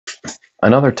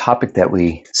Another topic that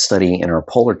we study in our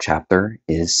polar chapter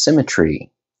is symmetry.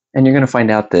 And you're going to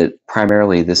find out that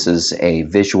primarily this is a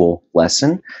visual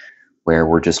lesson where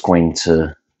we're just going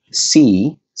to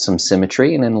see some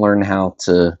symmetry and then learn how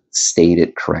to state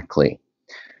it correctly.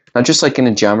 Now, just like in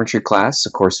a geometry class,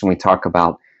 of course, when we talk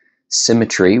about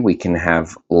symmetry, we can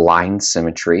have line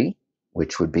symmetry,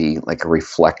 which would be like a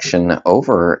reflection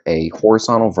over a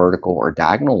horizontal, vertical, or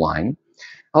diagonal line.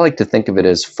 I like to think of it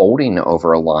as folding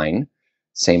over a line,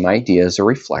 same idea as a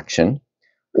reflection,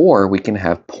 or we can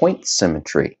have point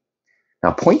symmetry.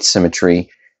 Now, point symmetry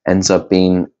ends up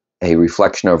being a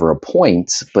reflection over a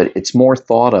point, but it's more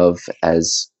thought of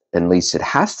as, at least it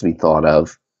has to be thought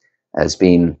of, as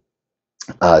being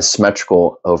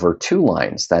symmetrical over two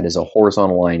lines. That is a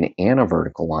horizontal line and a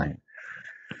vertical line.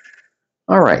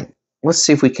 All right, let's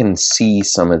see if we can see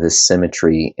some of this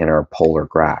symmetry in our polar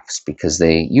graphs, because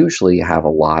they usually have a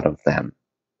lot of them.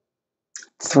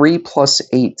 3 plus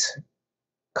 8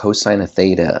 cosine of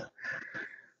theta.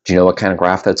 Do you know what kind of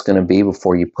graph that's going to be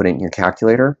before you put it in your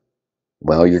calculator?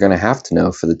 Well, you're going to have to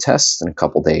know for the test in a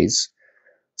couple days.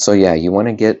 So yeah, you want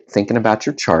to get thinking about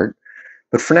your chart.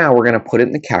 But for now, we're going to put it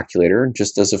in the calculator.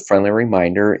 Just as a friendly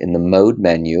reminder, in the mode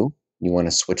menu, you want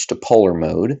to switch to polar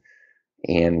mode.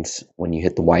 And when you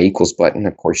hit the y equals button,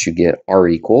 of course, you get r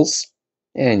equals.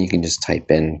 And you can just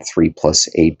type in 3 plus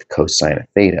 8 cosine of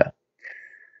theta.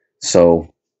 So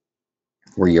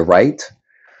were you right?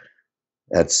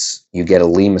 You get a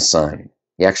Lima sign.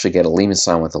 You actually get a Lima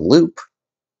sign with a loop.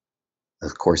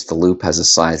 Of course, the loop has a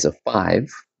size of 5,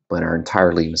 but our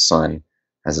entire Lima sign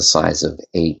has a size of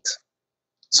 8.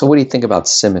 So what do you think about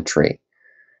symmetry?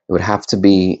 It would have to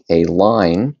be a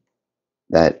line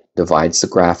that divides the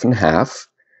graph in half.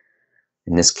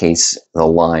 In this case, the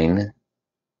line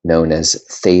known as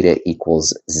theta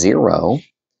equals 0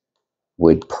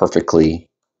 would perfectly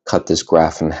cut this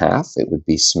graph in half. It would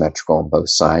be symmetrical on both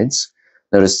sides.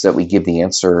 Notice that we give the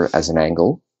answer as an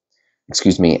angle,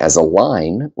 as a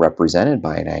line represented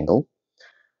by an angle,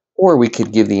 or we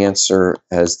could give the answer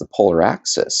as the polar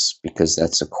axis, because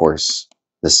that's, of course,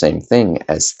 the same thing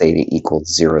as theta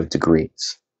equals 0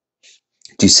 degrees.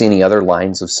 Do you see any other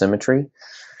lines of symmetry?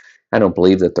 I don't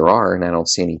believe that there are, and I don't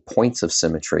see any points of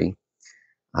symmetry.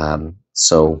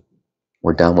 So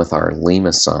we're done with our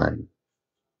Lima sign.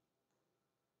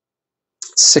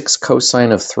 6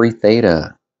 cosine of 3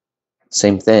 theta.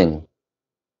 Same thing.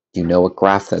 Do you know what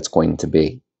graph that's going to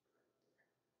be?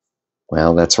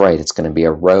 Well, that's right. It's going to be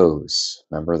a rose.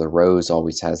 Remember, the rose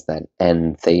always has that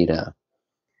n theta.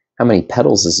 How many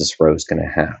petals is this rose going to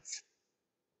have?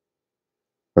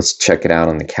 Let's check it out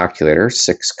on the calculator.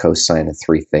 6 cosine of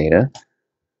 3 theta.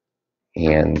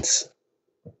 And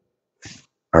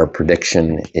our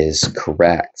prediction is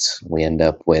correct. We end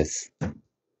up with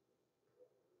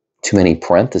too many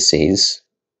parentheses,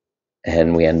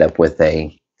 and we end up with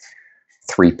a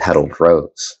 3-petaled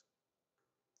rose.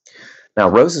 Now,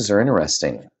 roses are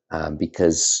interesting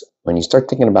because when you start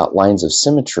thinking about lines of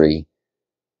symmetry,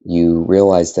 you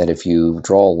realize that if you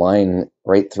draw a line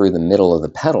right through the middle of the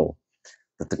petal,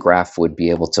 that the graph would be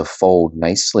able to fold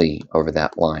nicely over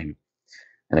that line.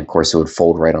 And of course, it would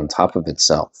fold right on top of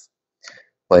itself.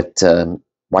 But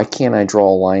why can't I draw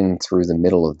a line through the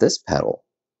middle of this petal?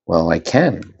 Well, I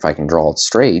can. If I can draw it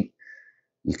straight,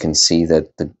 you can see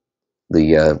that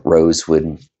the rose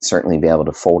would certainly be able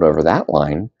to fold over that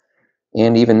line.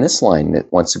 And even this line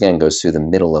that once again goes through the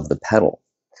middle of the petal.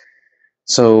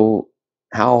 So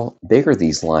how big are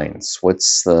these lines?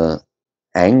 What's the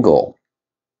angle?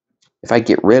 If I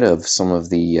get rid of some of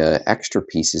the extra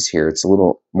pieces here, it's a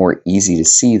little more easy to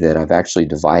see that I've actually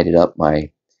divided up my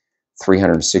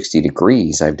 360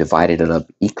 degrees. I've divided it up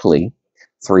equally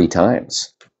 3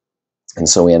 times. And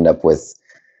so we end up with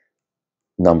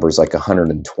numbers like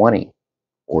 120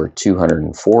 or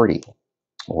 240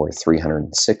 or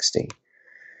 360.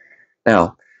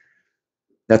 Now,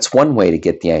 that's one way to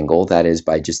get the angle. That is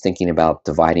by just thinking about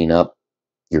dividing up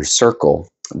your circle.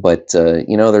 But,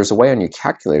 there's a way on your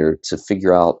calculator to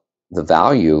figure out the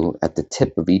value at the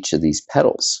tip of each of these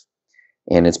petals.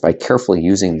 And it's by carefully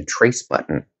using the trace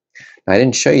button. Now, I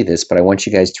didn't show you this, but I want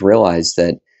you guys to realize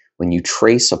that when you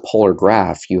trace a polar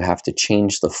graph, you have to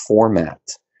change the format.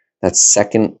 That's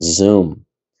second zoom.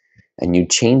 And you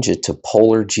change it to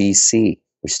polar GC,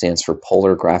 which stands for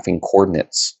polar graphing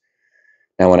coordinates.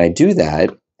 Now, when I do that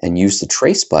and use the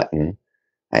trace button,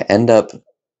 I end up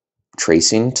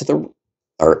tracing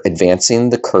advancing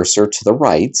the cursor to the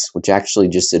right, which actually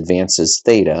just advances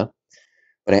theta,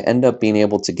 but I end up being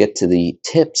able to get to the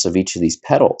tips of each of these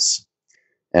petals.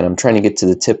 And I'm trying to get to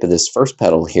the tip of this first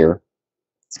petal here,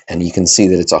 and you can see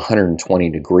that it's 120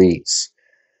 degrees.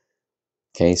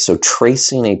 Okay, so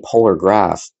tracing a polar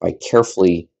graph by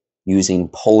carefully using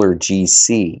polar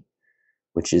GC,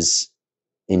 which is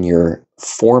in your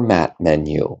format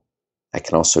menu, I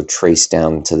can also trace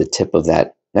down to the tip of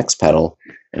that next petal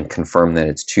and confirm that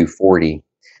it's 240.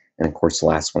 And of course, the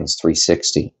last one's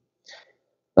 360.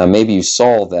 Now, maybe you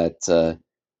saw that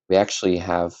we actually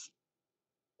have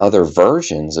other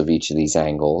versions of each of these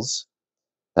angles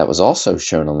that was also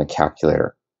shown on the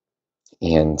calculator.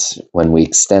 And when we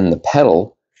extend the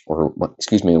petal, or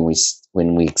excuse me,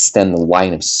 when we extend the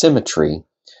line of symmetry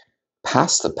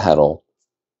past the petal,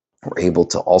 we're able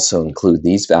to also include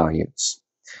these values.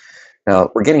 Now,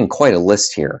 we're getting quite a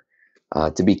list here.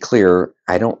 To be clear,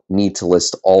 I don't need to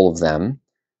list all of them.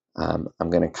 I'm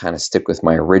going to kind of stick with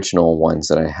my original ones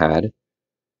that I had.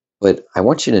 But I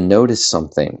want you to notice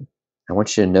something. I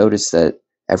want you to notice that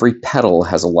every petal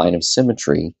has a line of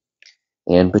symmetry,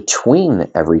 and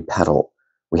between every petal,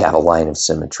 we have a line of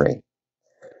symmetry.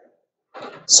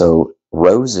 So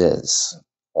roses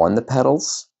on the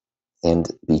petals and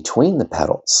between the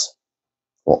petals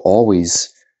will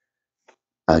always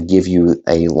give you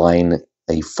a line,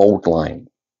 a fold line.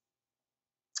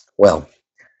 Well,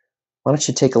 why don't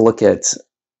you take a look at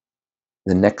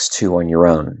the next two on your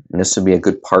own? And this would be a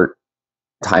good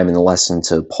time in the lesson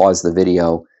to pause the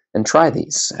video and try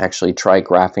these. Actually try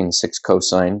graphing 6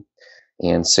 cosine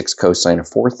and 6 cosine of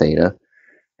 4 theta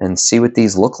and see what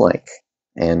these look like.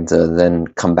 And then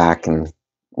come back and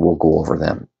we'll go over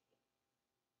them.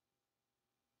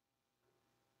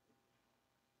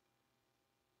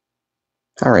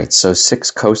 All right, so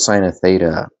 6 cosine of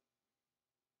theta.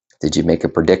 Did you make a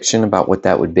prediction about what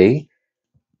that would be?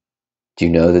 Do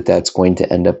you know that that's going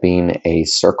to end up being a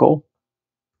circle?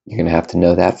 You're going to have to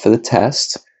know that for the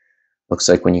test. Looks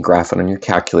like when you graph it on your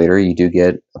calculator, you do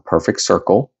get a perfect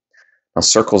circle. Now,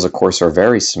 circles, of course, are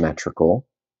very symmetrical.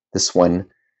 This one,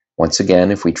 once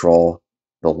again, if we draw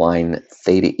the line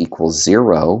theta equals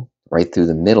 0 right through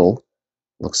the middle,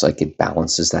 looks like it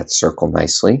balances that circle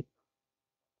nicely.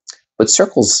 But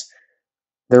circles,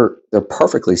 they're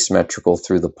perfectly symmetrical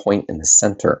through the point in the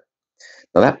center.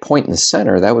 Now, that point in the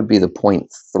center, that would be the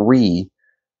point 3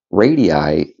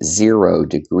 radii, 0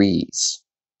 degrees.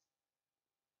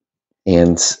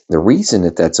 And the reason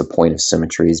that that's a point of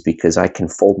symmetry is because I can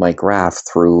fold my graph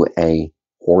through a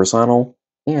horizontal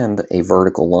and a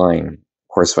vertical line.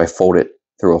 Of course, if I fold it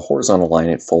through a horizontal line,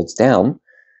 it folds down.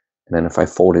 And then if I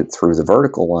fold it through the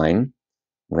vertical line,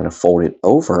 I'm going to fold it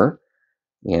over,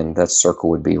 and that circle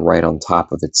would be right on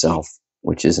top of itself,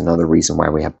 which is another reason why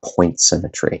we have point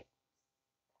symmetry.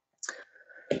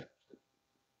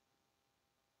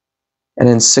 And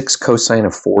then 6 cosine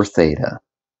of 4 theta.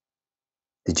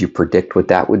 Did you predict what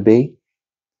that would be?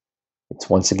 It's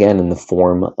once again in the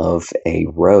form of a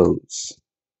rose.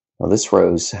 Now this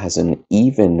rose has an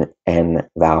even n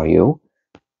value,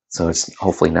 so it's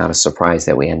hopefully not a surprise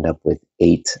that we end up with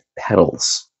 8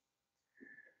 petals.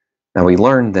 Now we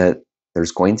learned that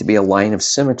there's going to be a line of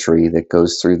symmetry that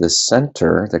goes through the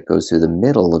center, that goes through the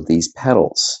middle of these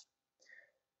petals.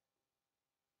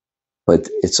 But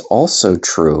it's also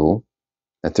true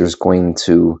that there's going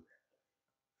to,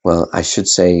 well, I should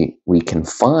say we can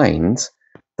find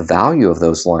the value of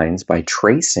those lines by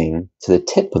tracing to the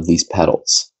tip of these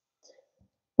petals.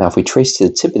 Now, if we trace to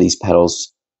the tip of these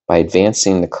petals by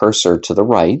advancing the cursor to the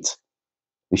right,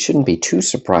 we shouldn't be too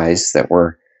surprised that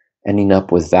we're ending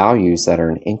up with values that are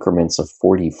in increments of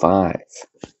 45.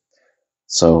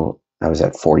 So I was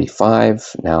at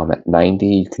 45, now I'm at 90,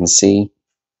 you can see.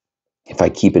 If I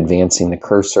keep advancing the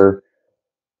cursor,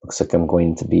 looks like I'm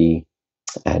going to be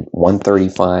at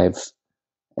 135.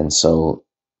 And so,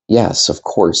 yes, of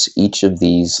course, each of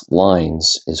these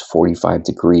lines is 45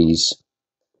 degrees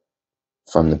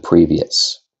from the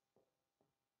previous.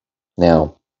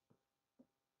 Now,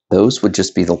 those would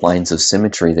just be the lines of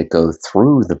symmetry that go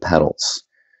through the petals.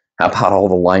 How about all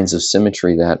the lines of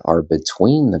symmetry that are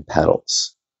between the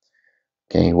petals?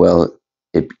 Okay, well,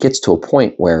 it gets to a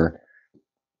point where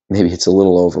maybe it's a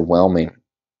little overwhelming,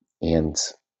 and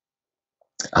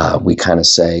we kind of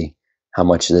say, how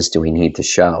much of this do we need to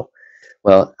show?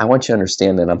 Well, I want you to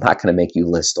understand that I'm not going to make you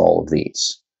list all of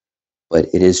these, but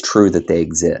it is true that they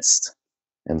exist.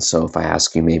 And so if I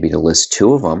ask you maybe to list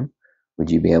 2 of them, would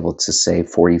you be able to say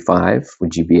 45?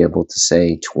 Would you be able to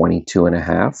say 22 and a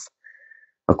half?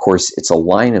 Of course, it's a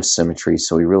line of symmetry,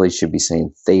 so we really should be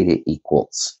saying theta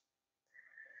equals.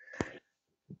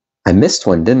 I missed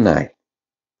one, didn't I?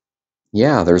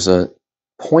 Yeah, there's a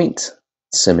point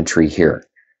symmetry here.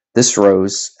 This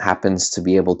rose happens to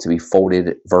be able to be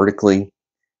folded vertically,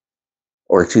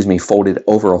 or excuse me, folded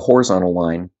over a horizontal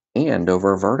line and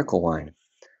over a vertical line.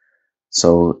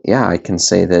 So yeah, I can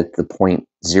say that the point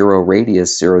 0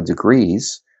 radius, 0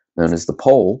 degrees, known as the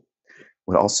pole,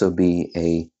 would also be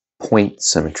a point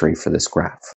symmetry for this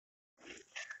graph.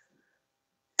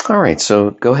 All right,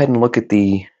 so go ahead and look at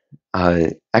the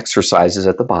exercises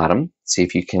at the bottom. See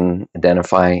if you can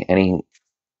identify any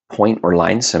point or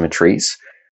line symmetries.